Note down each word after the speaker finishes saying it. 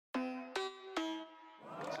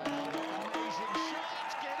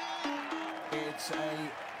It's a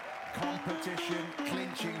competition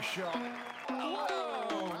clinching shot. Whoa!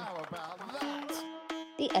 How about that?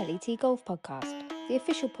 The LET Golf Podcast, the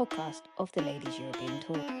official podcast of the Ladies European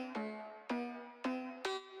Tour.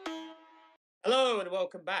 Hello and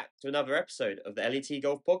welcome back to another episode of the LET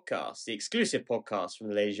Golf Podcast, the exclusive podcast from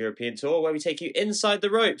the Ladies European Tour, where we take you inside the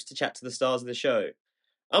ropes to chat to the stars of the show.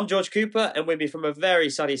 I'm George Cooper, and with me from a very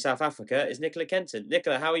sunny South Africa is Nicola Kenton.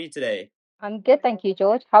 Nicola, how are you today? I'm good, thank you,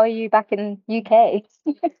 George. How are you back in UK?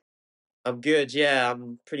 I'm good, yeah.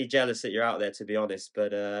 I'm pretty jealous that you're out there, to be honest,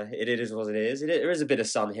 but it is what it is. There is a bit of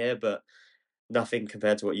sun here, but nothing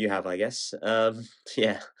compared to what you have, I guess.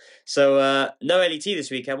 Yeah. So no LET this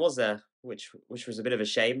weekend, was there? Which was a bit of a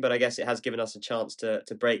shame, but I guess it has given us a chance to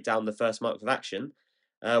break down the first month of action.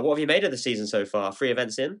 What have you made of the season so far? 3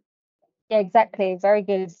 events in? Yeah, exactly. Very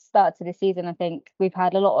good start to the season, I think. We've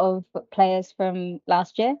had a lot of players from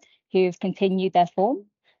last year who've continued their form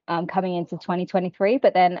coming into 2023.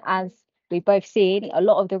 But then, as we've both seen, a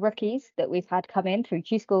lot of the rookies that we've had come in through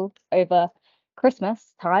Q School over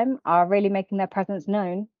Christmas time are really making their presence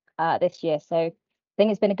known this year. So I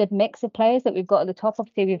think it's been a good mix of players that we've got at the top.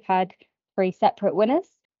 Obviously, we've had 3 separate winners,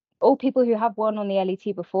 all people who have won on the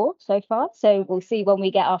LET before so far. So we'll see when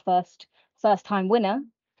we get our first time winner,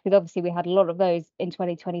 because obviously we had a lot of those in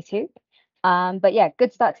 2022. But yeah,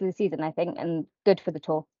 good start to the season, I think, and good for the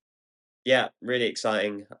tour. Yeah, really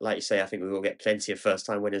exciting. Like you say, I think we will get plenty of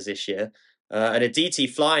first-time winners this year. And a DT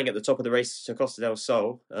flying at the top of the race to Costa del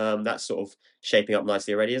Sol. That's sort of shaping up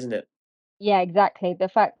nicely already, isn't it? Yeah, exactly. The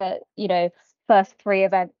fact that, first 3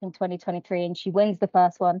 events in 2023 and she wins the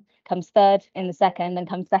first one, comes third in the second, and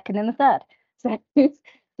comes second in the third. So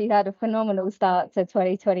she's had a phenomenal start to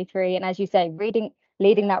 2023. And as you say,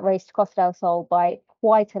 leading that race to Costa del Sol by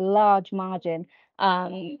quite a large margin.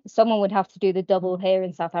 Someone would have to do the double here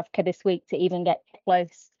in South Africa this week to even get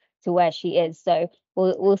close to where she is. So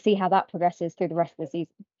we'll see how that progresses through the rest of the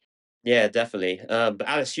season. Yeah, definitely. But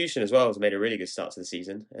Alice Houston as well has made a really good start to the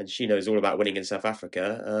season, and she knows all about winning in South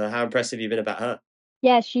Africa. How impressive have you been about her?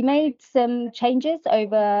 Yeah, she made some changes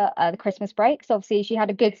over the Christmas break. So obviously she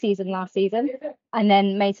had a good season last season and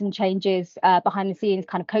then made some changes behind the scenes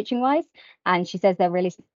kind of coaching wise. And she says they're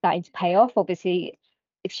really starting to pay off. Obviously,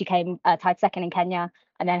 she came tied second in Kenya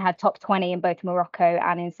and then had top 20 in both Morocco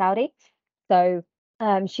and in Saudi. So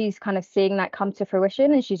she's kind of seeing that come to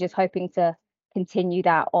fruition, and she's just hoping to continue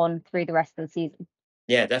that on through the rest of the season.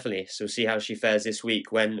 Yeah, definitely. So we'll see how she fares this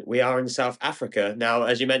week when we are in South Africa. Now,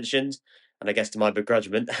 as you mentioned, and I guess to my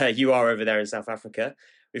begrudgment, you are over there in South Africa.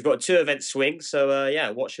 We've got 2 event swings, so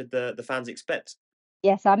yeah, what should the fans expect?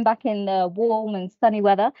 Yes, I'm back in the warm and sunny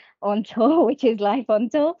weather on tour, which is life on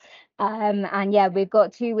tour. And yeah, we've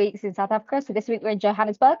got 2 weeks in South Africa. So this week we're in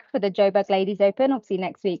Johannesburg for the Joburg Ladies Open. Obviously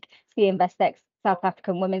next week it's the Investex South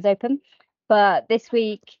African Women's Open. But this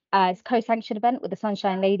week it's a co-sanctioned event with the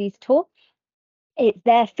Sunshine Ladies Tour. It's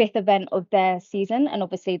their 5th event of their season, and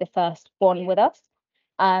obviously the first one with us.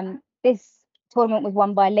 This tournament was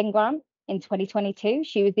won by Lynn Grant in 2022.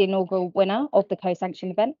 She was the inaugural winner of the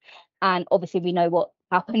co-sanctioned event, and obviously we know what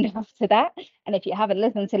happened after that. And if you haven't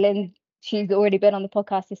listened to Lynn, she's already been on the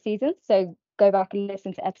podcast this season, so go back and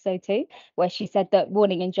listen to episode 2, where she said that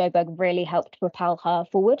winning in Joburg really helped propel her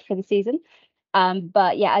forward for the season.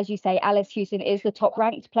 But yeah, as you say, Alice Houston is the top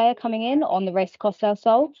ranked player coming in on the race to Costa del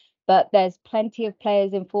Sol. But there's plenty of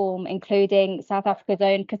players in form, including South Africa's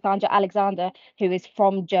own Cassandra Alexander, who is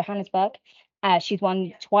from Johannesburg. She's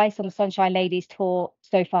won twice on the Sunshine Ladies Tour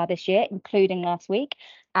so far this year, including last week.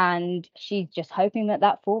 And she's just hoping that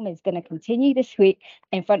that form is going to continue this week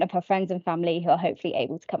in front of her friends and family, who are hopefully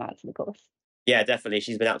able to come out to the course. Yeah, definitely.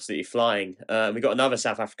 She's been absolutely flying. We've got another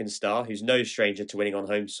South African star who's no stranger to winning on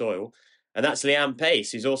home soil. And that's Leanne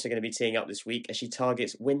Pace, who's also going to be teeing up this week as she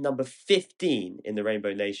targets win number 15 in the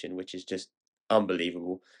Rainbow Nation, which is just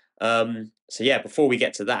unbelievable. So yeah, before we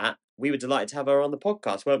get to that, we were delighted to have her on the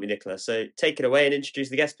podcast, weren't we, Nicola? So take it away and introduce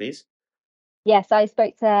the guest, please. Yes, I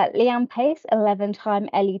spoke to Leanne Pace, 11-time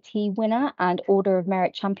LET winner and Order of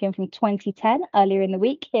Merit champion from 2010 earlier in the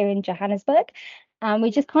week here in Johannesburg. And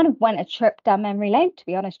we just kind of went a trip down memory lane, to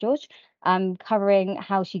be honest, George, covering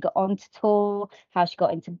how she got onto tour, how she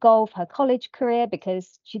got into golf, her college career,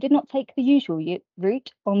 because she did not take the usual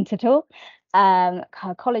route onto tour.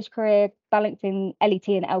 Her college career, balancing LET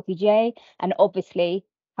and LPGA, and obviously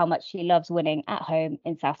how much she loves winning at home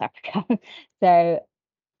in South Africa. So,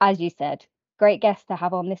 as you said, great guest to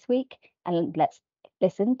have on this week, and let's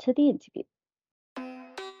listen to the interview.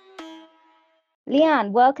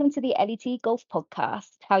 Leanne, welcome to the LET Golf Podcast.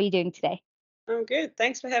 How are you doing today? I'm good.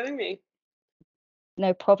 Thanks for having me.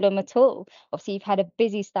 No problem at all. Obviously, you've had a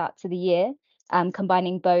busy start to the year.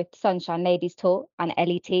 combining both Sunshine Ladies Tour and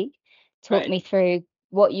LET. Talk Right. me through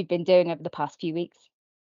what you've been doing over the past few weeks.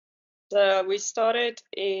 So we started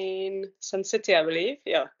in Sun City, I believe.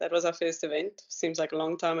 Yeah, that was our first event. Seems like a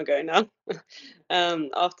long time ago now.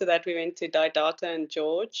 After that, we went to Didata and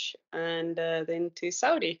George, and then to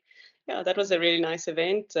Saudi. Yeah, that was a really nice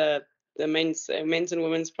event. The men's and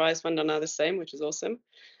women's prize fund are now the same, which is awesome.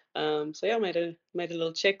 So yeah, made a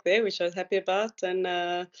little check there, which I was happy about.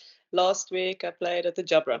 And last week I played at the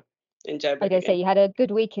Jabra in I was Joburg going to say again. you had a good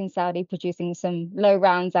week in Saudi, producing some low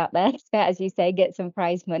rounds out there, so as you say, get some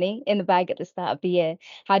prize money in the bag at the start of the year.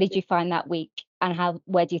 How did you find that week, and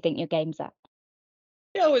where do you think your game's at?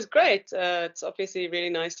 Yeah, it was great. It's obviously really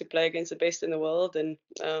nice to play against the best in the world, and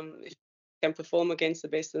if you can perform against the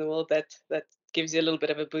best in the world, that gives you a little bit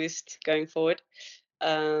of a boost going forward.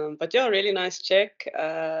 But yeah, really nice check.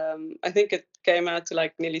 I think it came out to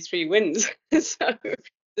like nearly 3 wins, so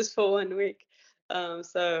just for 1 week.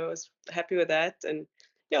 So I was happy with that, and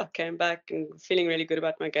yeah, came back and feeling really good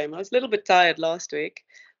about my game. I was a little bit tired last week,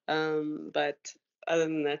 but other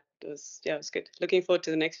than that, it was good. Looking forward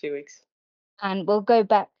to the next few weeks. And we'll go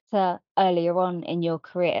back to earlier on in your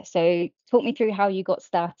career. So talk me through how you got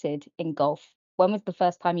started in golf. When was the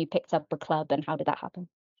first time you picked up a club, and how did that happen?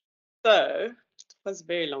 So it was a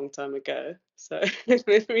very long time ago. So if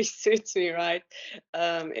memory suits me right.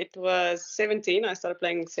 It was 17. I started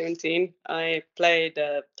playing 17. I played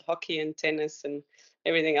hockey and tennis and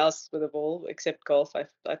everything else with the ball except golf. I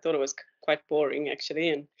thought it was quite boring actually,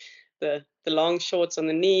 and the long shorts on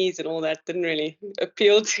the knees and all that didn't really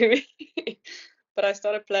appeal to me. But I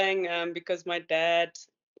started playing because my dad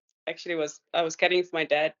actually I was caddying for my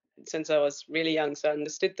dad since I was really young, so I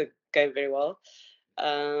understood the game very well.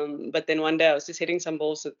 But then one day I was just hitting some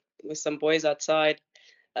balls with some boys outside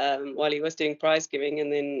while he was doing prize giving,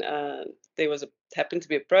 and then there was happened to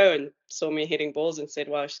be a pro and saw me hitting balls and said,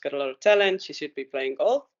 "Wow, she's got a lot of talent. She should be playing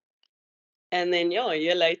golf." And then yeah, a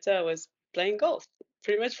year later I was playing golf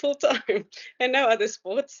pretty much full time and no other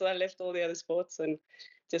sports. So I left all the other sports and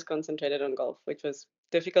just concentrated on golf, which was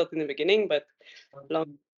difficult in the beginning, but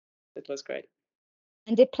long it was great.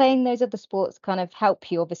 And did playing those other sports kind of help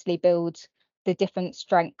you obviously build the different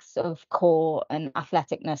strengths of core and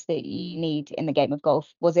athleticness that you need in the game of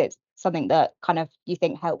golf? Was it something that kind of you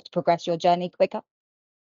think helped progress your journey quicker?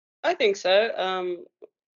 I think so.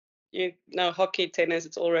 You know, hockey, tennis,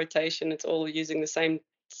 it's all rotation. It's all using the same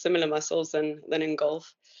similar muscles than in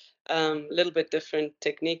golf. A little bit different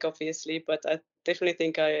technique, obviously, but I definitely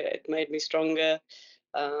think it made me stronger.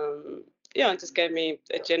 Yeah, it just gave me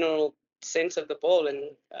a general sense of the ball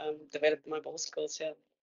and developed my ball skills. Yeah.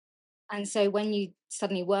 And so when you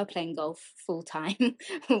suddenly were playing golf full time,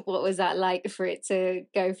 what was that like for it to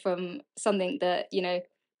go from something that,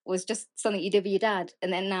 was just something you did with your dad,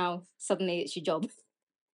 and then now suddenly it's your job?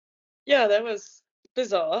 Yeah, that was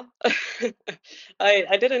bizarre.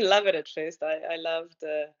 I didn't love it at first. I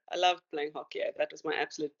loved playing hockey. That was my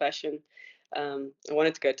absolute passion. I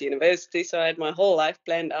wanted to go to university, so I had my whole life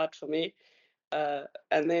planned out for me.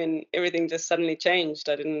 And then everything just suddenly changed.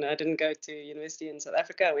 I didn't go to university in South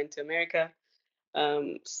Africa. I went to America.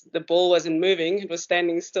 The ball wasn't moving; it was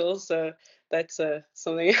standing still. So that's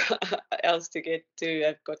something else to get to.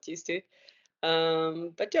 I've got used to.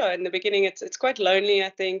 But yeah, in the beginning, it's quite lonely. I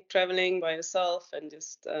think traveling by yourself and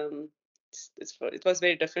just it was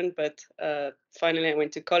very different. But finally, I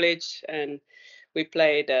went to college and we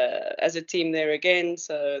played as a team there again.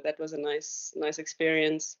 So that was a nice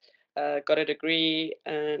experience. Got a degree,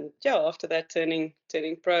 and yeah, after that, turning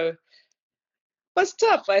pro was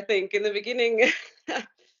tough. I think in the beginning,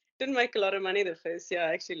 didn't make a lot of money the first year.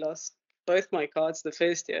 I actually lost both my cards the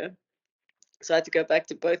first year, so I had to go back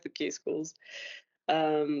to both the Q schools.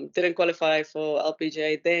 Didn't qualify for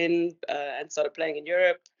LPGA then and started playing in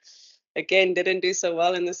Europe. Again, didn't do so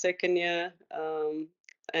well in the second year.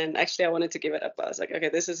 And actually, I wanted to give it up. I was like, okay,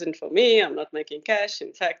 this isn't for me. I'm not making cash.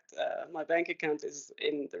 In fact, my bank account is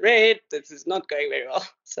in the red. This is not going very well.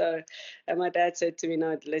 So, and my dad said to me,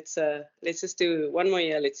 no, let's just do one more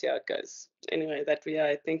year. Let's see how it goes. Anyway, that year,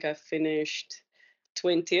 I think I finished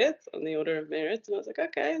 20th on the order of merit. And I was like,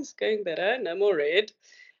 okay, it's going better. No more red.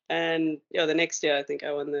 And yeah, the next year I think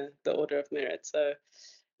I won the Order of Merit. So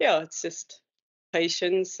yeah, it's just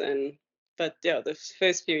patience but yeah, the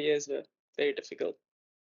first few years were very difficult.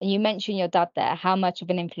 And you mentioned your dad there. How much of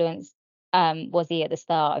an influence was he at the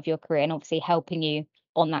start of your career, and obviously helping you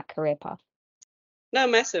on that career path? No,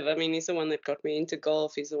 massive. I mean, he's the one that got me into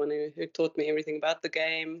golf. He's the one who taught me everything about the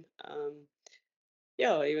game.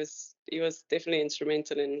 Yeah, he was definitely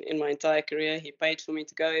instrumental in my entire career. He paid for me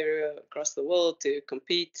to go everywhere across the world to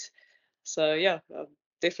compete. So yeah,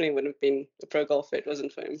 definitely wouldn't have been a pro golfer if it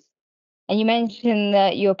wasn't for him. And you mentioned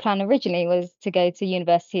that your plan originally was to go to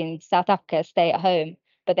university in South Africa, stay at home,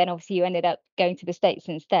 but then obviously you ended up going to the States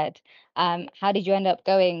instead. How did you end up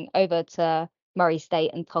going over to Murray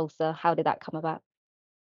State and Tulsa? How did that come about?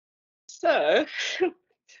 So,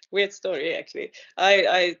 weird story actually.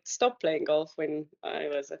 I stopped playing golf when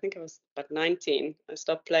I think I was about 19. I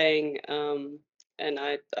stopped playing, and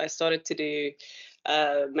I started to do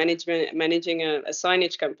managing a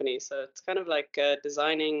signage company. So it's kind of like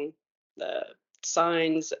designing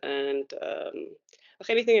signs and like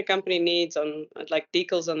anything a company needs on like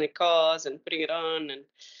decals on their cars and putting it on. And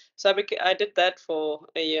so I did that for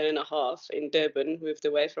a year and a half in Durban, moved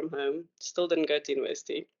away from home, still didn't go to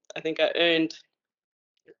university. I think I earned,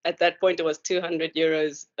 at that point it was 200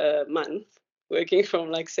 euros a month, working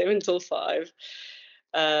from like 7 till 5.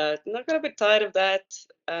 I got a bit tired of that,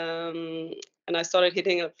 and I started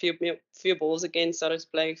hitting a few balls again. Started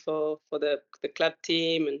playing for the club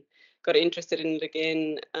team and got interested in it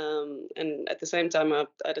again. And at the same time,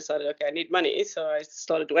 I decided, okay, I need money, so I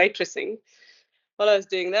started waitressing. While I was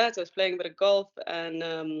doing that, I was playing a bit of golf,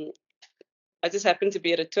 and I just happened to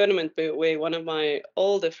be at a tournament where one of my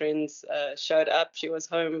older friends showed up. She was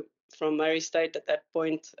home from Murray State at that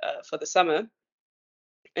point for the summer.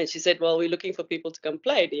 And she said, well, we're looking for people to come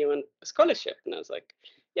play. Do you want a scholarship? And I was like,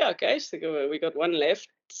 yeah, okay. She said, well, we got one left.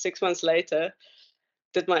 6 months later,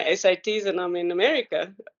 did my SATs and I'm in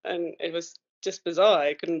America. And it was just bizarre.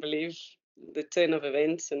 I couldn't believe the turn of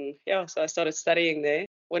events. And yeah, so I started studying there.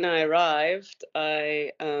 When I arrived,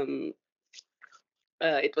 it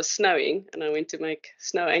was snowing and I went to make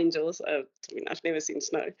snow angels. I mean, I've never seen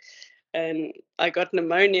snow. And I got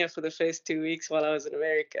pneumonia for the first 2 weeks while I was in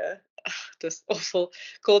America. Just awful.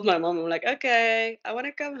 Called my mom. I'm like, okay, I want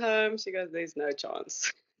to come home. She goes, there's no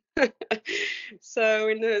chance. So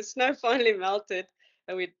when the snow finally melted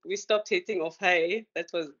and we stopped hitting off hay, that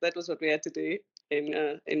was what we had to do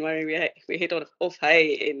in Murray. We hit off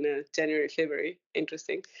hay in January, February.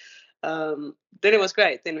 Interesting. Then it was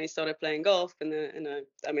great. Then we started playing golf, and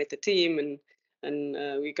I met the team, and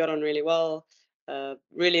we got on really well.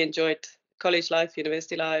 Really enjoyed college life,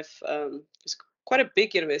 university life. It was quite a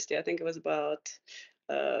big university. I think it was about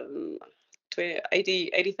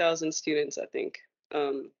 80,000 students, I think,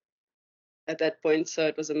 at that point. So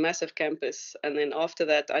it was a massive campus. And then after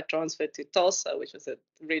that, I transferred to Tulsa, which was a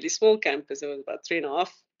really small campus. It was about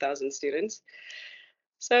 3,500 students.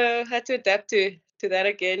 So I had to adapt to that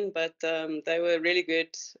again, but they were really good,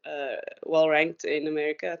 well ranked in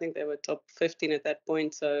America. I think they were top 15 at that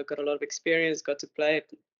point. So got a lot of experience, got to play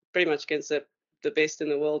pretty much against the best in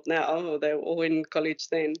the world now. They were all in college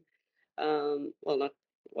then.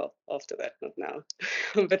 After that, not now.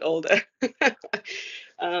 I'm a bit older.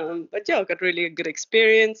 But yeah, I got really good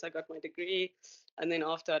experience. I got my degree. And then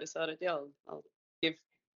after I decided, yeah, I'll give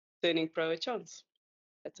turning pro a chance.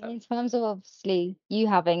 In terms of obviously you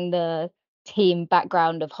having the team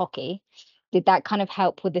background of hockey, did that kind of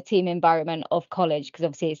help with the team environment of college? Because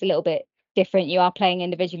obviously it's a little bit different. You are playing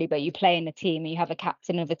individually, but you play in a team and you have a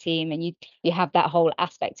captain of a team and you have that whole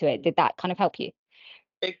aspect to it. Did that kind of help you?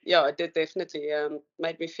 Yeah, it did definitely.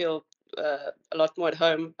 Made me feel a lot more at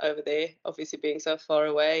home over there, obviously being so far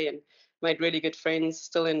away, and made really good friends,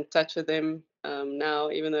 still in touch with them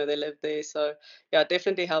now, even though they live there. So yeah, it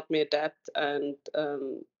definitely helped me adapt, and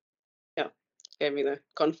yeah, gave me the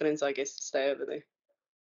confidence, I guess, to stay over there.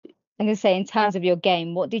 I'm going to say, in terms of your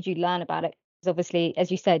game, what did you learn about it? Because obviously,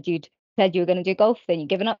 as you said you were going to do golf, then you've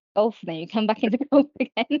given up golf, then you come back into golf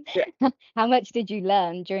again. Yeah. How much did you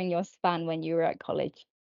learn during your span when you were at college?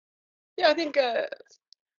 Yeah, I think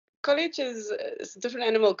college is a different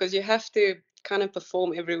animal because you have to kind of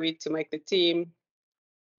perform every week to make the team.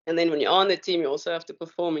 And then when you're on the team, you also have to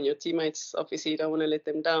perform, and your teammates, obviously, you don't want to let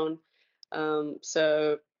them down.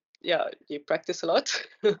 So, yeah, you practice a lot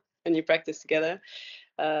and you practice together.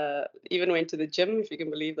 Even went to the gym, if you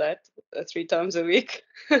can believe that, 3 times a week,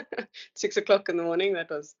 6 o'clock in the morning. That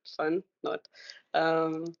was fun. Not.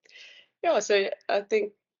 Yeah, so I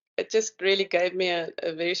think it just really gave me a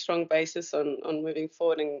very strong basis on moving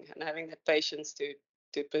forward and having that patience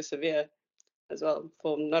to persevere as well,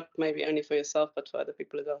 for not maybe only for yourself, but for other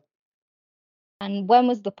people as well. And when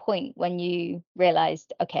was the point when you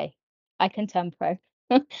realized, okay, I can turn pro?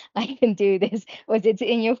 I can do this. Was it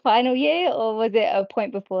in your final year or was it a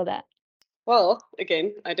point before that? Well,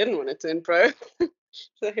 again, I didn't want to turn pro.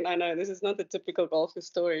 So I know this is not the typical golfer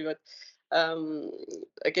story, but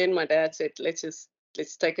again, my dad said, let's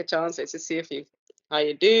take a chance. Let's just see how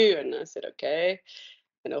you do. And I said, okay.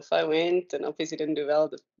 And off I went, and obviously didn't do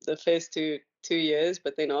well the first two years,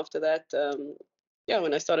 but then after that,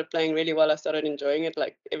 when I started playing really well, I started enjoying it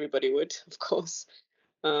like everybody would, of course.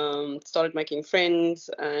 Started making friends,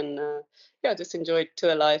 and just enjoyed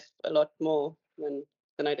tour life a lot more than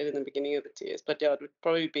I did in the beginning of the 2 years. But yeah, it would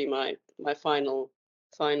probably be my final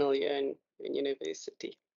year in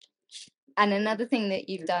university. And another thing that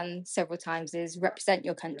you've done several times is represent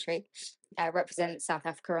your country, represent South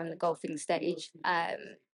Africa on the golfing stage.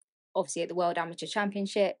 Obviously at the World Amateur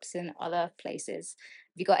Championships and other places.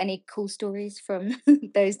 Have you got any cool stories from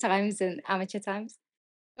those times and amateur times?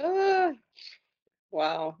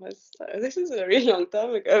 Wow, this is a really long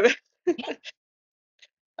time ago.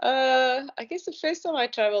 I guess the first time I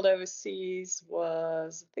traveled overseas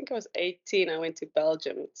was, I think I was 18. I went to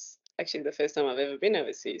Belgium. It's actually the first time I've ever been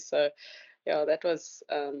overseas. So yeah, that was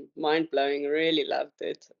mind blowing. Really loved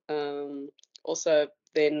it. Also,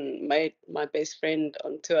 then made my best friend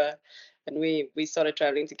on tour, and we started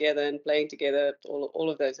traveling together and playing together at all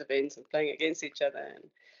of those events and playing against each other.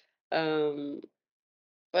 And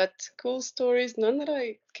but cool stories, none that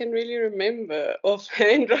I can really remember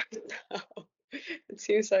offhand right now. It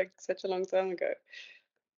seems like such a long time ago.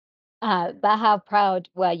 But how proud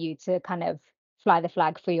were you to kind of fly the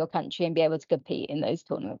flag for your country and be able to compete in those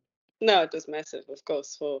tournaments? No, it was massive, of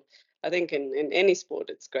course. I think in any sport,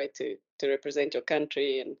 it's great to represent your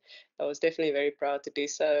country, and I was definitely very proud to do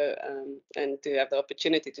so, and to have the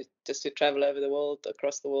opportunity to travel over the world,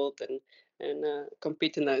 across the world, and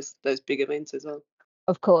compete in those big events as well.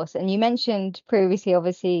 Of course. And you mentioned previously,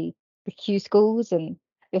 obviously, the Q schools and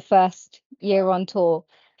your first year on tour.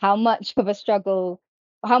 How much of a struggle?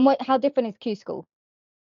 How different is Q school?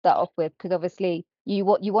 Start off with, because obviously you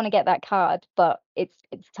want to get that card, but it's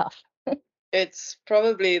tough. It's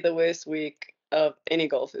probably the worst week of any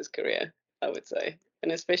golfer's career, I would say,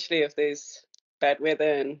 and especially if there's bad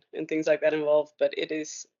weather and things like that involved. But it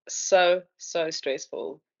is so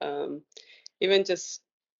stressful. Even just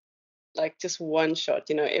one shot,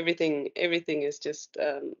 everything is just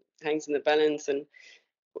hangs in the balance, and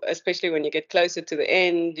especially when you get closer to the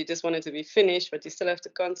end, you just want it to be finished, but you still have to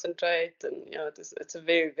concentrate. And it's a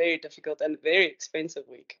very, very difficult and very expensive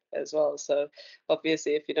week as well. So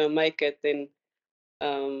obviously, if you don't make it, then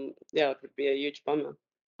it would be a huge bummer.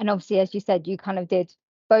 And obviously, as you said, you kind of did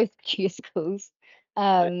both Q schools.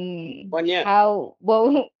 1 year. How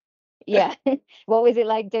well? Yeah. What was it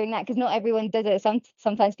like doing that? Because not everyone does it.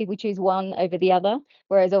 Sometimes people choose one over the other,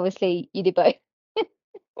 whereas obviously you did both.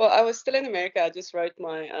 Well, I was still in America. I just wrote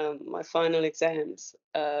my final exams.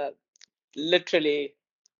 Literally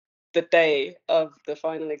the day of the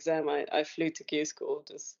final exam, I flew to Q school.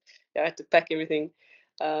 I had to pack everything.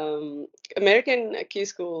 American Q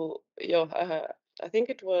school, I think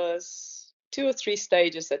it was 2 or 3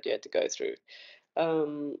 stages that you had to go through.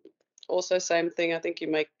 Also, same thing. I think you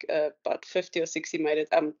make about 50 or 60 made it.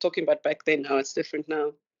 I'm talking about back then. Now it's different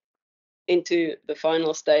now. Into the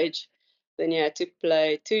final stage, then you had to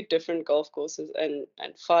play 2 different golf courses and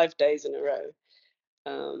 5 days in a row,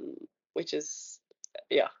 which is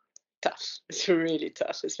tough. It's really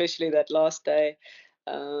tough, especially that last day.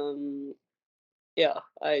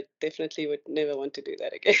 I definitely would never want to do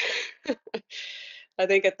that again. I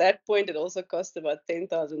think at that point it also cost about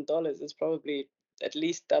 $10,000. It's probably at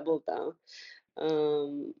least doubled now.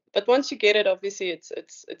 But once you get it, obviously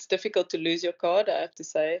it's difficult to lose your card, I have to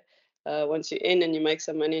say. Once you're in and you make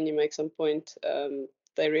some money and you make some point,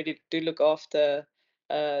 they really do look after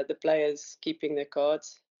the players keeping their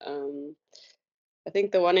cards. I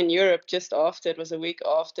think the one in Europe just after, it was a week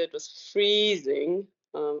after, it was freezing,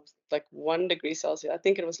 like 1 degree Celsius. I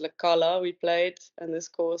think it was La Cala we played, and this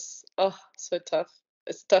course, so tough.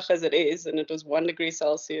 As tough as it is, and it was 1 degree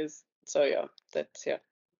Celsius. So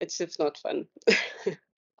it's just not fun. Of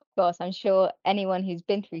course, I'm sure anyone who's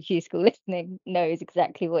been through Q school listening knows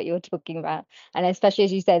exactly what you're talking about. And especially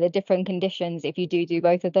as you say, the different conditions if you do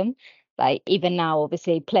both of them. Like even now,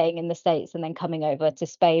 obviously playing in the States and then coming over to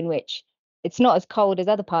Spain, which it's not as cold as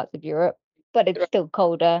other parts of Europe, but it's still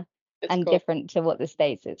colder It's and cold. different to what the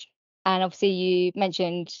States is. And obviously you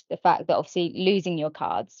mentioned the fact that obviously losing your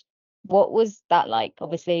cards. What was that like?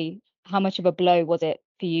 Obviously, how much of a blow was it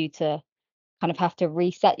for you to kind of have to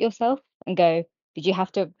reset yourself and go, did you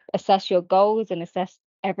have to assess your goals and assess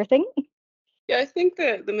everything? Yeah, I think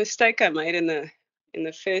the mistake I made in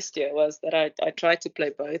the first year was that I tried to play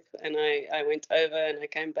both, and I went over and I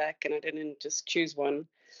came back and I didn't just choose one.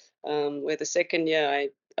 Where the second year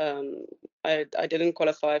I didn't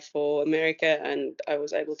qualify for America, and I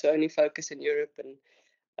was able to only focus in Europe and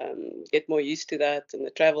get more used to that and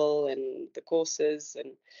the travel and the courses,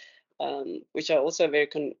 and which are also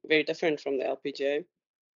very different from the LPGA.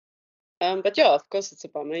 But yeah, of course it's a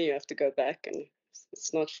bummer. You have to go back and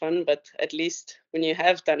it's not fun, but at least when you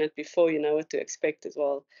have done it before, you know what to expect as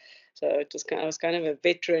well. So I was kind of a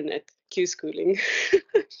veteran at Q schooling,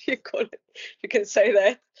 if you call it, if you can say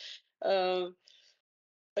that.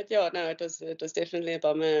 But yeah, no, it was definitely a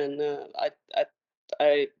bummer, and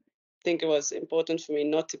I think it was important for me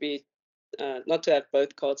not to have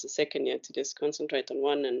both cards the second year, to just concentrate on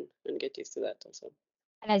one and get used to that also.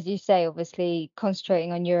 And as you say, obviously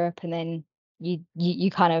concentrating on Europe, and then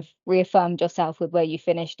you kind of reaffirmed yourself with where you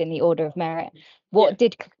finished in the order of merit. What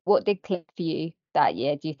did click for you that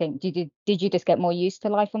year, do you think? Did you just get more used to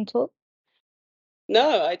life on tour?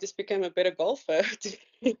 No, I just became a better golfer, to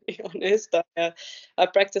be honest. I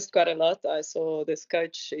practiced quite a lot. I saw this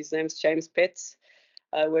coach, his name's James Petts.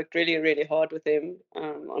 I worked really, really hard with him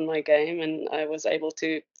on my game, and I was able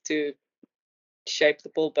to shape the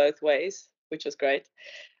ball both ways, which was great.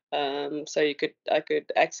 So I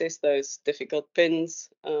could access those difficult pins.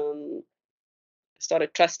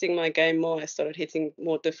 Started trusting my game more. I started hitting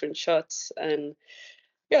more different shots, and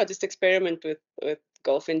yeah, just experiment with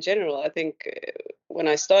golf in general. I think when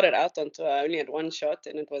I started out on tour, I only had one shot,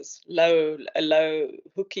 and it was a low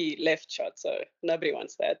hooky left shot. So nobody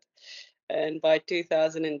wants that. And by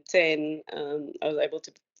 2010, I was able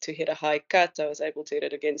to hit a high cut. I was able to hit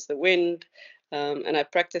it against the wind, and I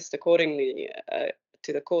practiced accordingly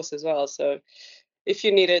to the course as well. So if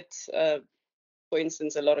you needed, for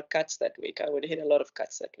instance, a lot of cuts that week, I would hit a lot of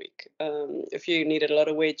cuts that week. If you needed a lot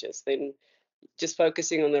of wedges, then just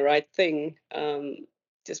focusing on the right thing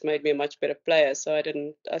just made me a much better player. So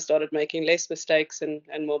I started making less mistakes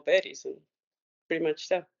and more birdies, and pretty much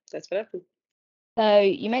that's what happened. So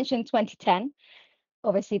you mentioned 2010.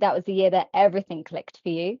 Obviously, that was the year that everything clicked for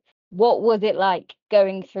you. What was it like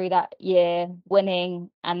going through that year, winning,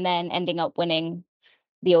 and then ending up winning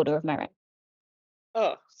the Order of Merit?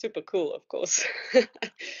 Oh, super cool, of course.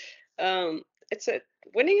 Winning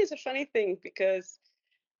is a funny thing, because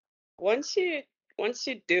once you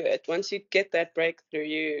do it, once you get that breakthrough,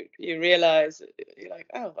 you realize, you're like,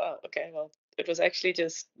 oh wow, okay, well, it was actually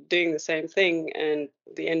just doing the same thing and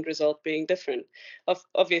the end result being different.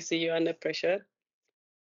 Obviously, you're under pressure,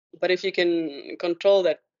 but if you can control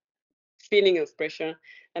that feeling of pressure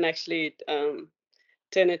and actually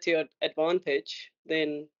turn it to your advantage,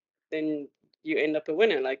 then you end up a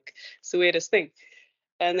winner. Like, it's the weirdest thing.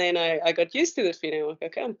 And then I got used to the feeling. Like,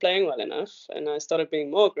 okay, I'm playing well enough, and I started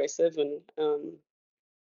being more aggressive, and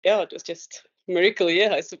yeah, it was just a miracle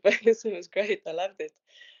year, I suppose. It was great. I loved it.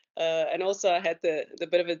 And also, I had the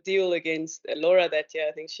bit of a deal against Laura that year.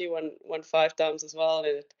 I think she won 5 times as well,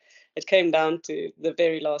 and it came down to the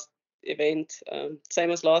very last event.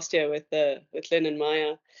 Same as last year with Lynn and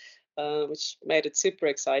Maya, which made it super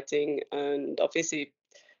exciting. And obviously,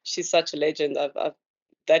 she's such a legend.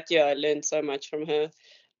 That year I learned so much from her.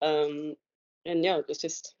 And yeah, it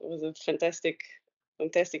was a fantastic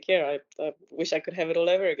year. I wish I could have it all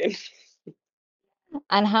over again.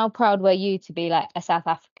 And how proud were you to be like a South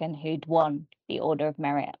African who'd won the Order of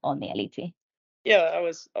Merit on the LET? Yeah, I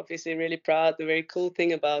was obviously really proud. The very cool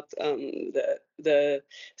thing about the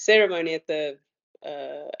ceremony at the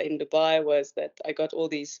in Dubai was that I got all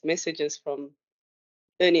these messages from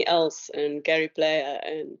Ernie Els and Gary Player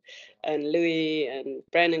and Louis and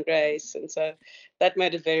Brandon Grace, and so that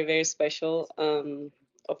made it very, very special.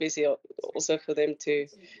 Obviously, also for them to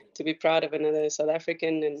be proud of another South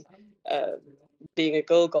African, and being a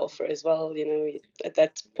girl golfer as well. You know, at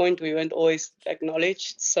that point we weren't always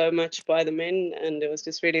acknowledged so much by the men, and it was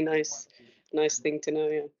just really nice thing to know.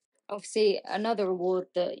 Yeah. Obviously, another award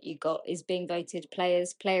that you got is being voted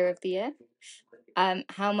Player of the Year.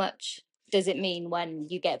 How much does it mean when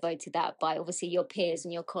you get voted that by obviously your peers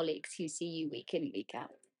and your colleagues who see you week in, week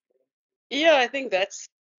out? Yeah, I think that's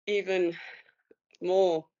even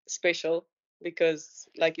more special, because,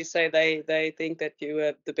 like you say, they think that you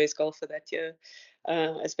were the best golfer that year,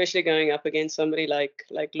 especially going up against somebody like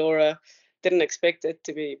Laura. Didn't expect it,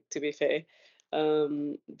 to be fair,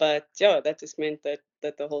 but yeah, that just meant that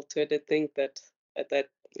the whole tour did think that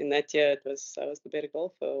in that year I was the better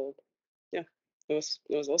golfer. Yeah, it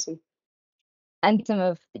was awesome. And some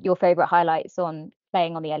of your favorite highlights on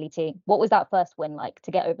playing on the LET. What was that first win like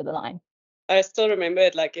to get over the line? I still remember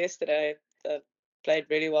it like yesterday. I played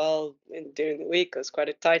really well during the week. It was quite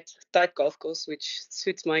a tight golf course, which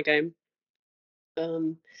suits my game.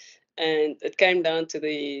 And it came down to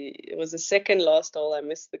it was the second last hole. I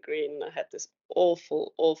missed the green. I had this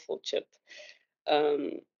awful chip.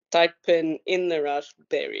 Tight pin in the rough,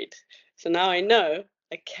 buried. So now I know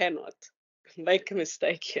I cannot make a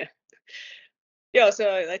mistake here. Yeah, so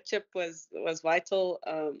that chip was vital.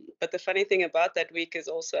 But the funny thing about that week is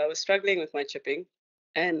also I was struggling with my chipping,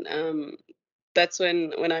 and that's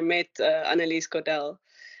when I met Annelies Cordell,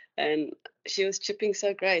 and she was chipping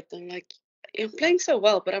so great. I'm like, you're playing so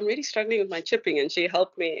well, but I'm really struggling with my chipping, and she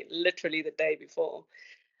helped me literally the day before.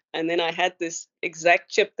 And then I had this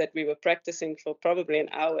exact chip that we were practicing for probably an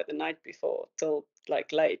hour the night before till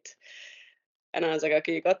like late. And I was like,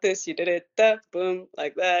 okay, you got this, you did it, boom,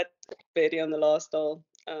 like that, birdie on the last hole,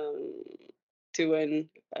 to win,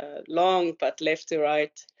 long but left to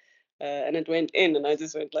right, and it went in, and I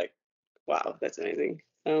just went like, wow, that's amazing.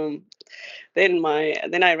 Then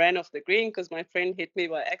I ran off the green because my friend hit me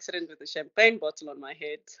by accident with a champagne bottle on my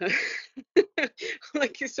head.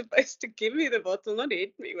 Like, you're supposed to give me the bottle, not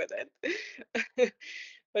hit me with it.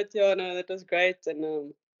 But yeah, no, that was great.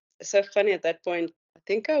 And so funny at that point, I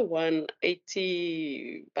think I won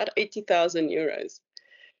about 80,000 euros.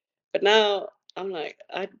 But now I'm like,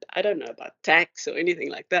 I don't know about tax or anything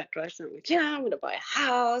like that, right? So I'm like, yeah, I'm gonna buy a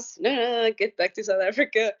house. No, get back to South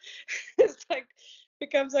Africa. It's like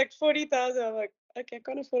becomes like 40,000. I'm like, okay, I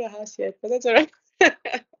can't afford a house yet, but that's all right.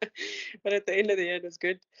 But at the end of the year, it was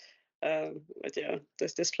good. But yeah,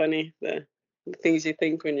 it's just funny the things you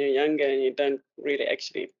think when you're younger and you don't really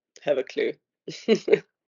actually have a clue.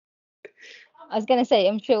 I was going to say,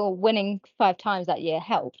 I'm sure winning 5 times that year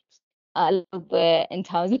helped a little bit in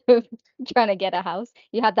terms of trying to get a house.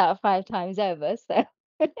 You had that 5 times over, so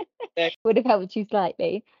Yeah. would have helped you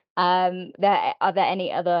slightly. Are there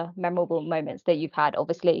any other memorable moments that you've had?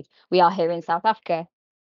 Obviously, we are here in South Africa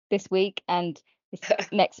this week, and this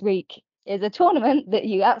next week is a tournament that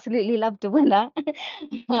you absolutely love to win at.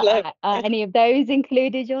 Love. Are any of those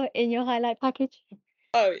included in your highlight package?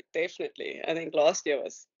 Oh, definitely. I think last year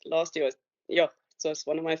was yeah, so it's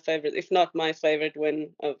one of my favorite, if not my favorite win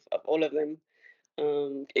of all of them,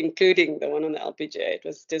 including the one on the LPGA. It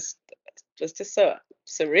was just so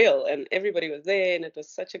surreal, and everybody was there, and it was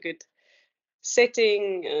such a good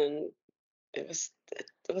setting, and it was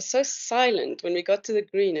so silent when we got to the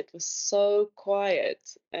green. It was so quiet,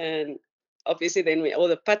 and obviously then all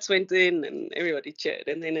the putts went in, and everybody cheered,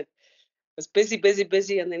 and then it was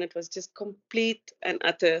busy, and then it was just complete and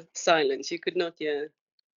utter silence. You could not hear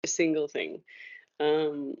a single thing.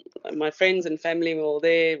 Um, my friends and family were all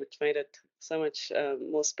there, which made it so much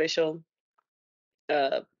more special.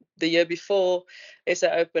 The year before SA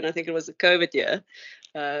Open, I think it was a COVID year,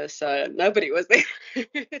 so nobody was there.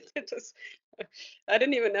 It was, I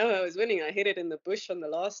didn't even know I was winning. I hit it in the bush on the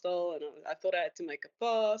last hole, and I thought I had to make a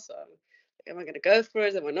pass. So am I going to go for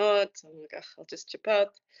it? Am I not? So I'm like, I'll just chip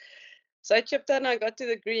out. So I chipped out and I got to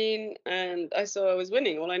the green, and I saw I was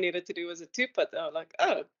winning. All I needed to do was a 2-putt. I was like,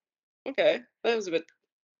 oh, okay, that was a bit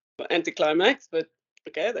anticlimax, but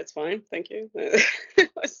okay, that's fine. Thank you.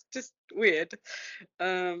 It was just weird.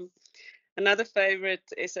 Another favorite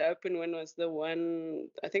SA Open win was the one,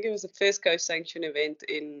 I think it was the first co-sanction event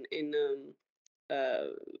in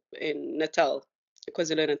Natal,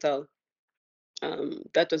 KwaZulu Natal.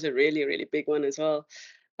 That was a really, really big one as well.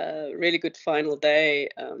 Really good final day,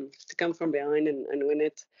 to come from behind and win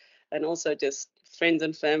it. And also just friends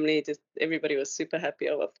and family, just everybody was super happy.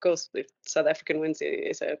 Of course, if South African wins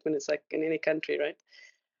the SA Open, it's like in any country, right?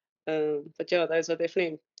 But yeah, those are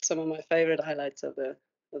definitely some of my favorite highlights of the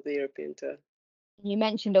European Tour. You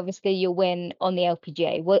mentioned obviously your win on the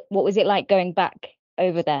LPGA. What was it like going back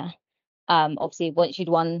over there? Obviously, once you'd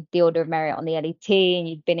won the Order of Merit on the LET and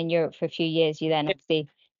you'd been in Europe for a few years, you then obviously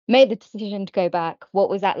made the decision to go back. What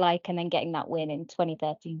was that like? And then getting that win in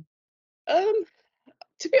 2013?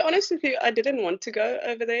 To be honest with you, I didn't want to go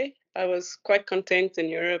over there. I was quite content in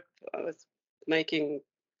Europe. I was making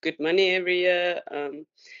good money every year.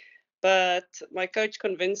 But my coach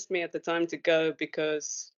convinced me at the time to go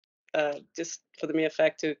because just for the mere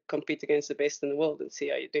fact to compete against the best in the world and see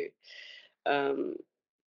how you do,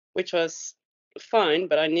 which was fine.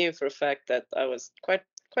 But I knew for a fact that I was quite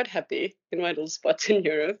happy in my little spot in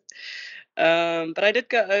Europe. But I did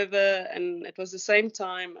go over, and it was the same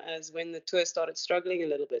time as when the tour started struggling a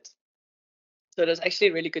little bit. So it was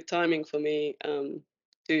actually really good timing for me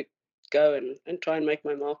to go and try and make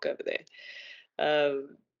my mark over there.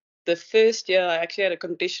 The first year I actually had a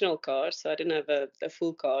conditional card, so I didn't have a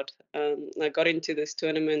full card. I got into this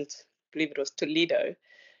tournament, I believe it was Toledo,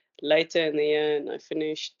 later in the year, and I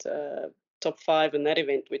finished top 5 in that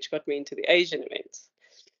event, which got me into the Asian events.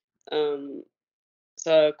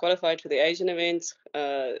 So I qualified for the Asian events.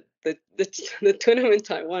 The tournament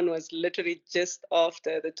I won was literally just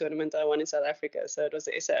after the tournament I won in South Africa. So it was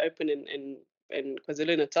the SA Open in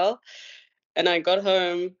KwaZulu Natal. And I got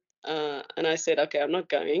home and I said, okay, I'm not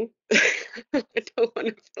going. I don't want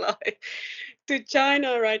to fly to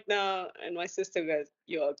China right now. And my sister goes,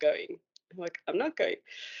 you are going. I'm like, I'm not going.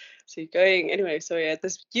 So you're going anyway. So we had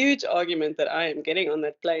this huge argument that I am getting on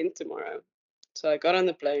that plane tomorrow. So I got on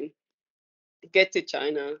the plane, get to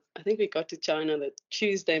China. I think we got to China the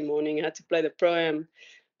Tuesday morning. I had to play the Pro-Am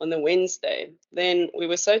on the Wednesday. Then we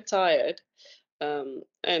were so tired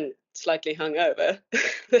and slightly hungover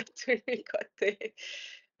that when we got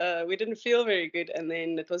there, we didn't feel very good. And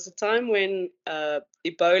then it was a time when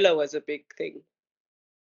Ebola was a big thing.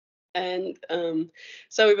 And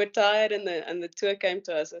so we were tired, and the tour came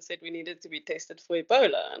to us and said we needed to be tested for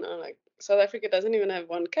Ebola. And I'm like, South Africa doesn't even have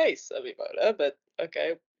one case of Ebola, but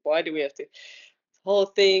okay, why do we have to? Whole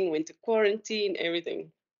thing, went to quarantine,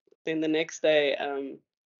 everything. Then the next day,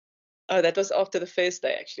 oh, that was after the first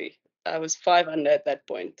day actually. I was 5 under at that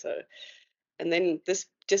point. So, and then this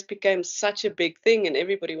just became such a big thing, and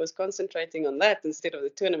everybody was concentrating on that instead of the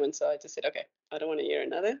tournament. So I just said, okay, I don't want to hear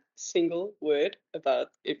another single word about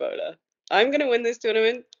Ebola. I'm going to win this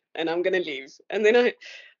tournament and I'm going to leave. And then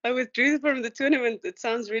I withdrew from the tournament. It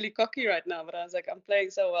sounds really cocky right now, but I was like, I'm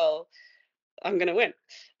playing so well, I'm going to win.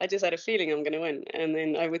 I just had a feeling I'm going to win. And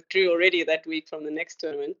then I withdrew already that week from the next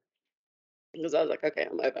tournament because I was like, okay,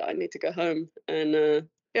 I'm over. I need to go home. And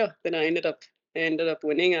yeah, then I ended up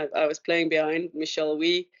winning. I was playing behind Michelle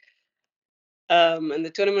Wee. And the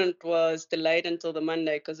tournament was delayed until the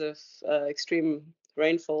Monday because of extreme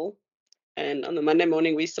rainfall. And on the Monday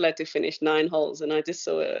morning, we still had to finish 9 holes. And I just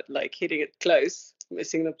saw her like hitting it close,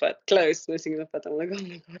 missing the putt, close, missing the putt. I'm like, oh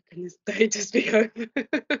my God, can this day just be over?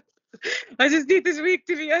 I just need this week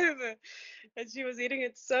to be over. And she was hitting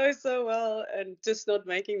it so well and just not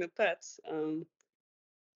making the putts.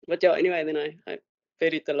 But yeah, anyway, then I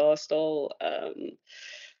birdied the last hole.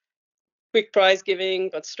 Quick prize giving,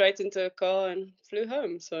 got straight into a car and flew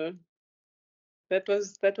home. So that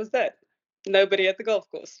was that. Nobody at the golf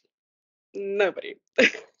course. Nobody.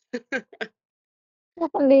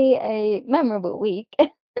 Definitely a memorable week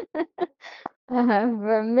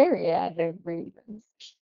for a myriad of reasons.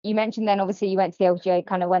 You mentioned then obviously you went to the LGA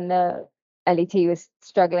kind of when the LET was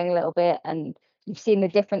struggling a little bit, and you've seen the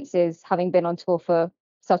differences having been on tour for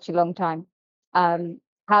such a long time. How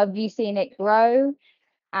have you seen it grow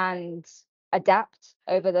and adapt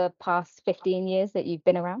over the past 15 years that you've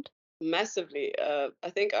been around? Massively. I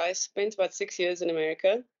think I spent about 6 years in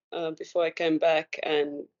America before I came back,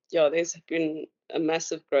 and yeah, there's been a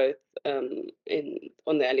massive growth on the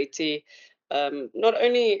LET. Not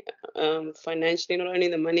only financially, not only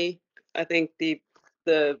the money. I think the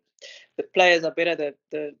players are better.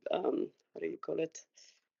 The what do you call it?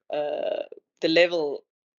 The level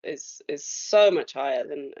is so much higher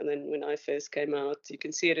than when I first came out. You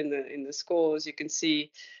can see it in the scores. You can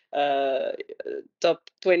see top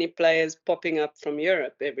 20 players popping up from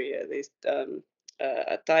Europe every year. There's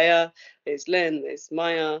Ataya, there's Lynn, there's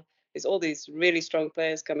Maya, there's all these really strong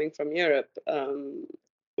players coming from Europe,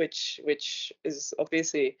 which is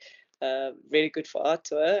obviously really good for our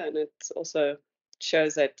tour, and it also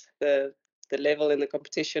shows that the level in the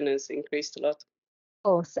competition has increased a lot. Of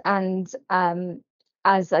course, and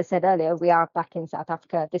as I said earlier, we are back in South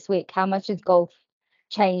Africa this week. How much has golf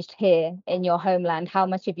changed here in your homeland? How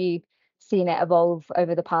much have you seen it evolve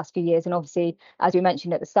over the past few years? And obviously, as we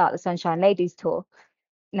mentioned at the start, the Sunshine Ladies Tour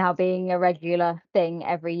now being a regular thing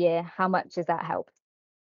every year, how much has that helped?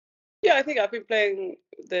 Yeah, I think I've been playing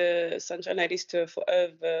the Sunshine Ladies Tour for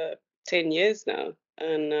over 10 years now.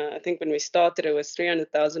 And I think when we started, it was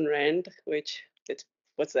 300,000 Rand, which it's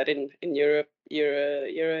what's that in Europe? Euro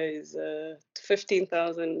is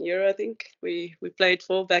 15,000 euro, I think we played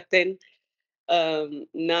for back then.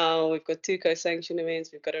 Now we've got 2 co-sanctioned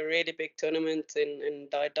events. We've got a really big tournament in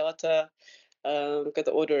Data. We've got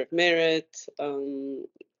the Order of Merit.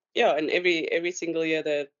 Yeah, and every single year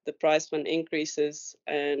the prize fund increases,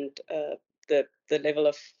 and the level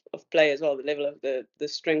of play as well, the level of the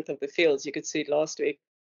strength of the fields. You could see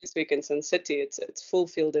this week in Sun City, it's full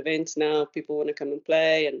field events now. People want to come and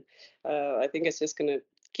play, and I think it's just going to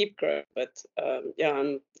keep growing. But yeah,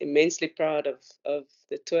 I'm immensely proud of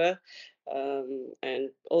the tour. And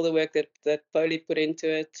all the work that Polly put into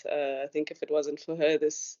it. I think if it wasn't for her,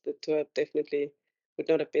 the tour definitely would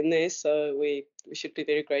not have been there. So we should be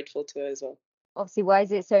very grateful to her as well. Obviously, why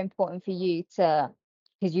is it so important for you to,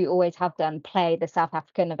 because you always have done, play the South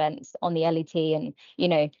African events on the LET and, you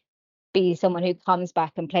know, be someone who comes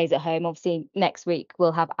back and plays at home? Obviously, next week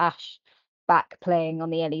we'll have Ash back playing on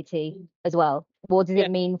the LET as well. What does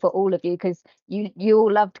it mean for all of you? Because you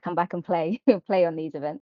all love to come back and play on these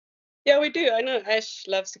events. Yeah, we do. I know Ash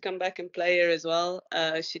loves to come back and play here as well.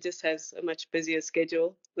 She just has a much busier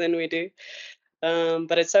schedule than we do.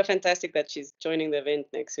 But it's so fantastic that she's joining the event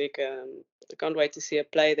next week. I can't wait to see her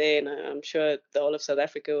play there, and I'm sure the whole of South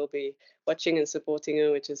Africa will be watching and supporting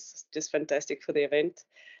her, which is just fantastic for the event.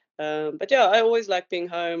 But yeah, I always like being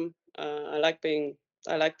home. I like playing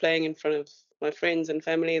in front of my friends and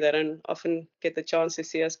family that don't often get the chance to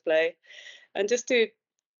see us play, and just to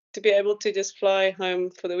be able to just fly home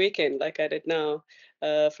for the weekend like I did now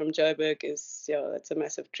from Joburg that's a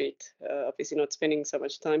massive treat. Obviously not spending so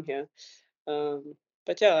much time here.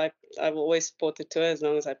 But yeah, I've always supported tour as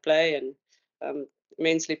long as I play, and I'm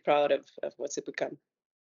immensely proud of what's it become.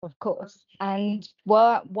 Of course. And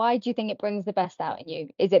why do you think it brings the best out in you?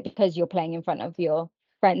 Is it because you're playing in front of your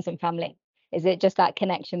friends and family? Is it just that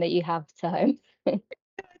connection that you have to home? I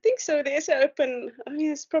think so. The SA Open, I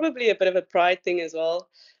mean, it's probably a bit of a pride thing as well.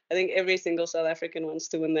 I think every single South African wants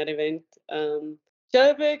to win that event.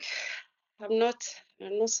 Joburg, I'm not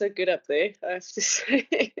so good up there, I have to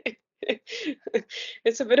say.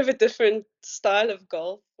 It's a bit of a different style of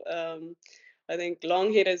golf. I think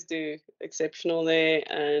long hitters do exceptional there,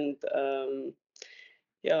 and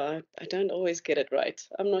yeah, I don't always get it right.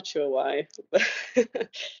 I'm not sure why.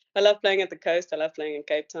 I love playing at the coast. I love playing in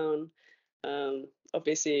Cape Town.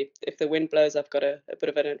 Obviously, if the wind blows, I've got a bit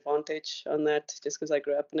of an advantage on that just because I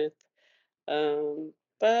grew up in it.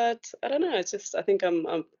 But I don't know. It's just I think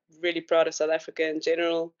I'm really proud of South Africa in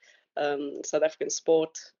general, South African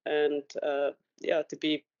sport, and yeah, to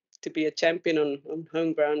be a champion on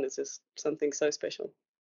home ground is just something so special.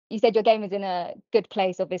 You said your game is in a good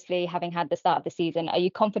place, obviously, having had the start of the season. Are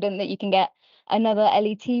you confident that you can get another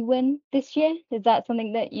LET win this year? Is that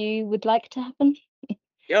something that you would like to happen?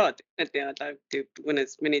 Yeah, definitely. I'd like to win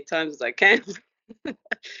as many times as I can.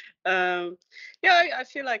 Yeah, I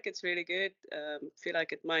feel like it's really good. Feel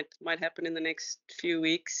like it might happen in the next few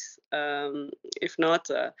weeks. If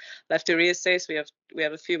not, I'll have to reassess. We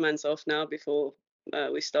have a few months off now before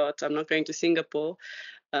we start. I'm not going to Singapore,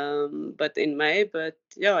 but in May. But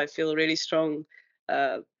yeah, I feel really strong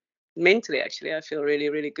mentally. Actually, I feel really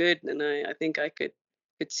really good, and I think I could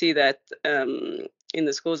see that in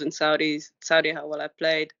the scores in Saudi how well I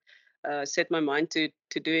played. Set my mind to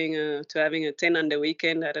having a 10 under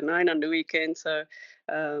weekend, had a 9 under weekend. So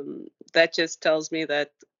that just tells me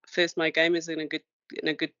that first my game is in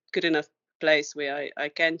a good enough place where I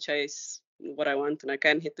can chase what I want and I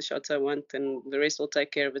can hit the shots I want, and the rest will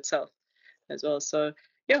take care of itself as well. So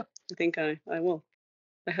yeah, I think I will.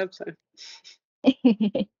 I hope so.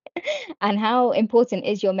 And how important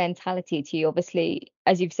is your mentality to you? Obviously,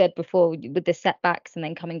 as you've said before, with the setbacks and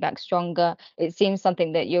then coming back stronger, it seems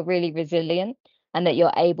something that you're really resilient and that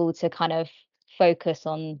you're able to kind of focus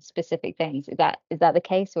on specific things. Is that the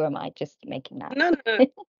case, or am I just making that? No.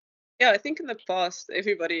 Yeah, I think in the past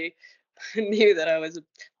everybody knew that I was a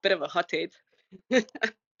bit of a hothead.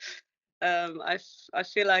 I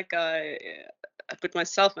feel like I put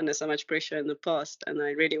myself under so much pressure in the past, and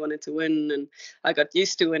I really wanted to win, and I got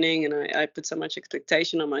used to winning, and I put so much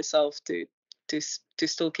expectation on myself to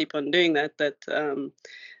still keep on doing that that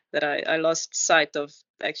I lost sight of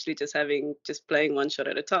actually just playing one shot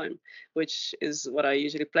at a time, which is what I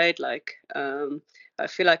usually played like. I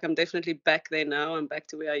feel like I'm definitely back there now. I'm back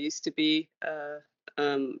to where I used to be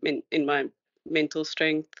in my mental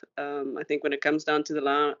strength. I think when it comes down to the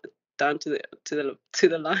line, down to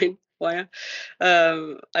the line wire,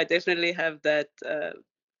 I definitely have that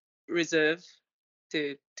reserve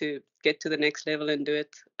to get to the next level and do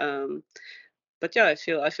it. But yeah, I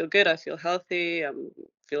feel good. I feel healthy.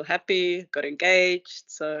 Feel happy. Got engaged.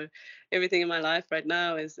 So everything in my life right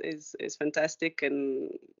now is fantastic, and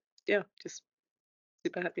yeah, just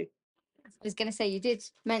super happy. I was going to say, you did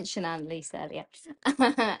mention Annalise earlier,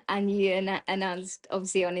 and you announced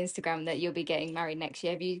obviously on Instagram that you'll be getting married next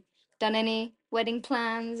year. Have you done any wedding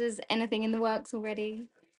plans? Is anything in the works already?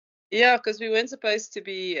 Yeah, because we weren't supposed to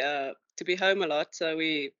be home a lot, so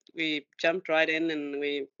we jumped right in, and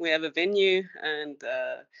we have a venue, and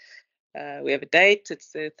we have a date.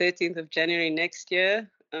 It's the 13th of January next year.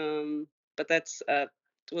 But that's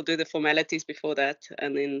we'll do the formalities before that,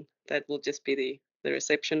 and then that will just be the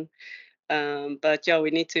reception. But yeah, we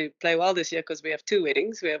need to play well this year because we have two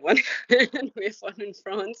weddings. We have one and we have one in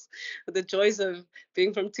France. The joys of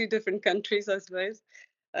being from two different countries, I suppose.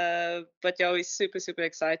 But yeah, we're super super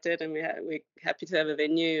excited, and we're happy to have a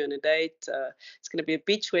venue and a date. It's going to be a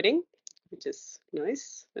beach wedding, which is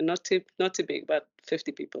nice, and not too big, about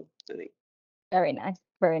 50 people, I think. Very nice,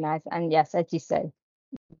 very nice. And yes, as you say,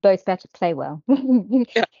 both better play well.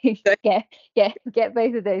 Yeah, get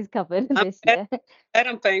both of those covered I'm this year. glad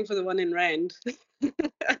I'm paying for the one in Rand.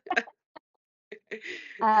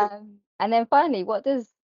 And then finally, what does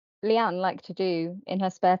Leanne like to do in her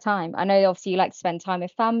spare time? I know obviously you like to spend time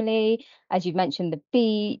with family, as you've mentioned, the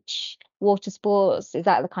beach, water sports. Is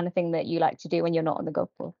that the kind of thing that you like to do when you're not on the golf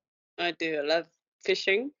course? I do. I love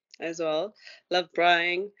fishing as well. Love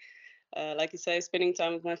braaiing. Like you say, spending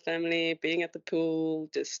time with my family, being at the pool,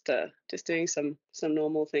 just doing some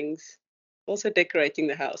normal things. Also decorating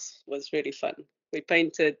the house was really fun. We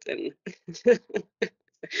painted and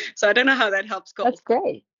so I don't know how that helps golf. That's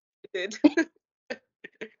great. It did.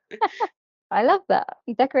 I love that.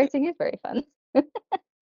 Decorating is very fun.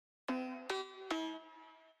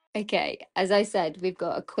 Okay, as I said, we've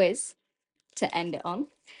got a quiz to end it on.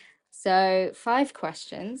 So 5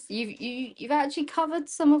 questions. You've actually covered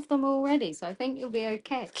some of them already, so I think you'll be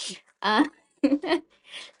okay.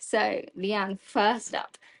 So Leanne, first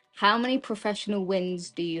up, how many professional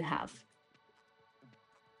wins do you have?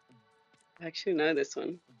 I actually know this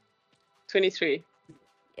one. 23.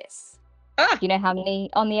 Yes. Ah! Do you know how many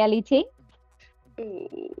on the LET?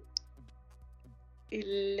 Ooh.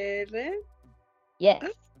 11. Yes.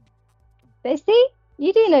 So see,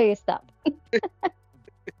 you do know your stuff.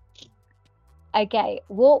 Okay,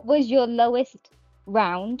 what was your lowest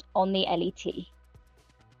round on the LET?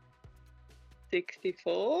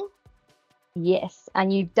 64. Yes,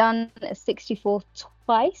 and you've done a 64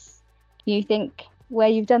 twice. Can you think where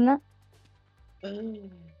you've done that?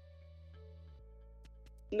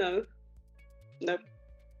 No. Nope.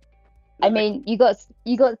 I mean, you got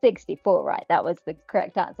 64 right. That was the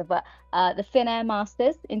correct answer. But the Finnair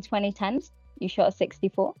Masters in 2010, you shot a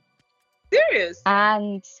 64. Serious?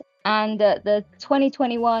 And the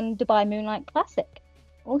 2021 Dubai Moonlight Classic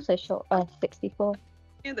also shot a 64.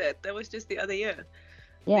 Yeah, that was just the other year.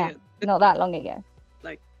 Yeah, not that long ago.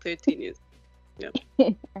 Like 13 years. Yep.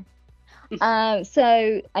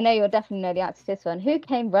 So I know you'll definitely know the answer to this one. Who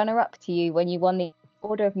came runner-up to you when you won the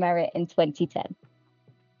Order of Merit in 2010?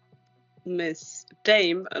 Miss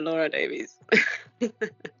Dame Laura Davies.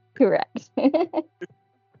 Correct.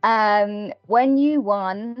 When you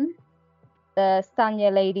won the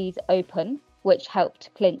Sanya Ladies Open, which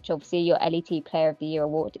helped clinch obviously your LET Player of the Year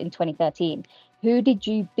award in 2013, who did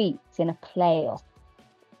you beat in a playoff?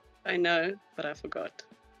 I know, but I forgot.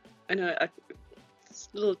 I know, this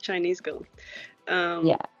little Chinese girl.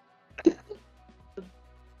 Yeah.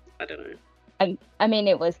 I don't know. I mean,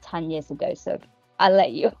 it was 10 years ago, so I'll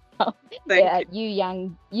let you. Thank you. Yu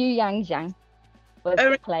Yang Zhang was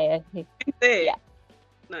the player. Yeah.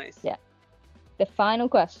 Nice. Yeah. The final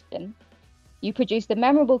question. You produced a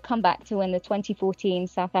memorable comeback to win the 2014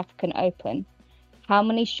 South African Open. How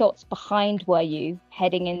many shots behind were you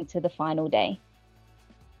heading into the final day?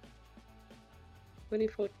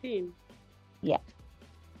 2014. Yeah.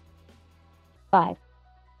 5.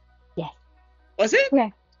 Yes. Was it?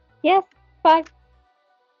 Correct. Yes, 5.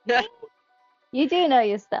 You do know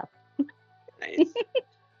your stuff. Nice.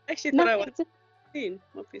 Actually thought I was 15.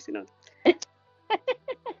 Obviously not.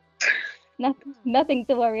 Nothing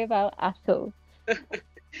to worry about at all.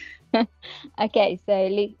 Okay, so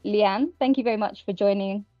Leanne, thank you very much for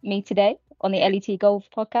joining me today on the LET Golf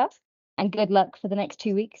podcast, and good luck for the next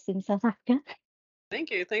 2 weeks in South Africa. Thank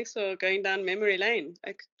you. Thanks for going down memory lane.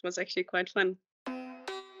 It was actually quite fun.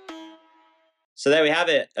 So there we have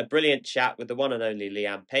it, a brilliant chat with the one and only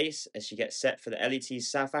Leanne Pace as she gets set for the LET's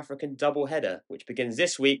South African doubleheader, which begins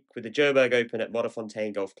this week with the Joburg Open at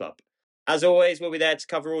Modderfontein Golf Club. As always, we'll be there to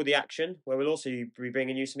cover all the action, where we'll also be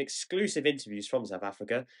bringing you some exclusive interviews from South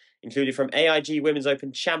Africa, including from AIG Women's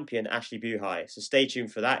Open champion Ashley Buhai, so stay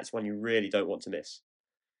tuned for that, it's one you really don't want to miss.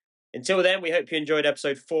 Until then, we hope you enjoyed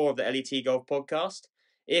episode 4 of the LET Golf podcast.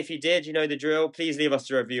 If you did, you know the drill, please leave us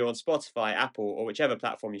a review on Spotify, Apple, or whichever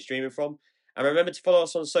platform you're streaming from. And remember to follow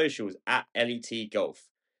us on socials at LET Golf.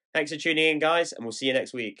 Thanks for tuning in, guys, and we'll see you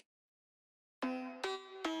next week.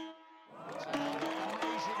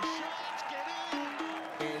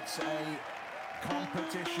 It's a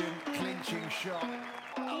competition clinching shot.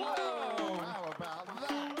 Whoa! How about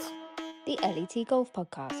that? The LET Golf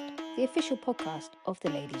Podcast, the official podcast of the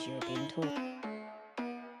Ladies European Tour.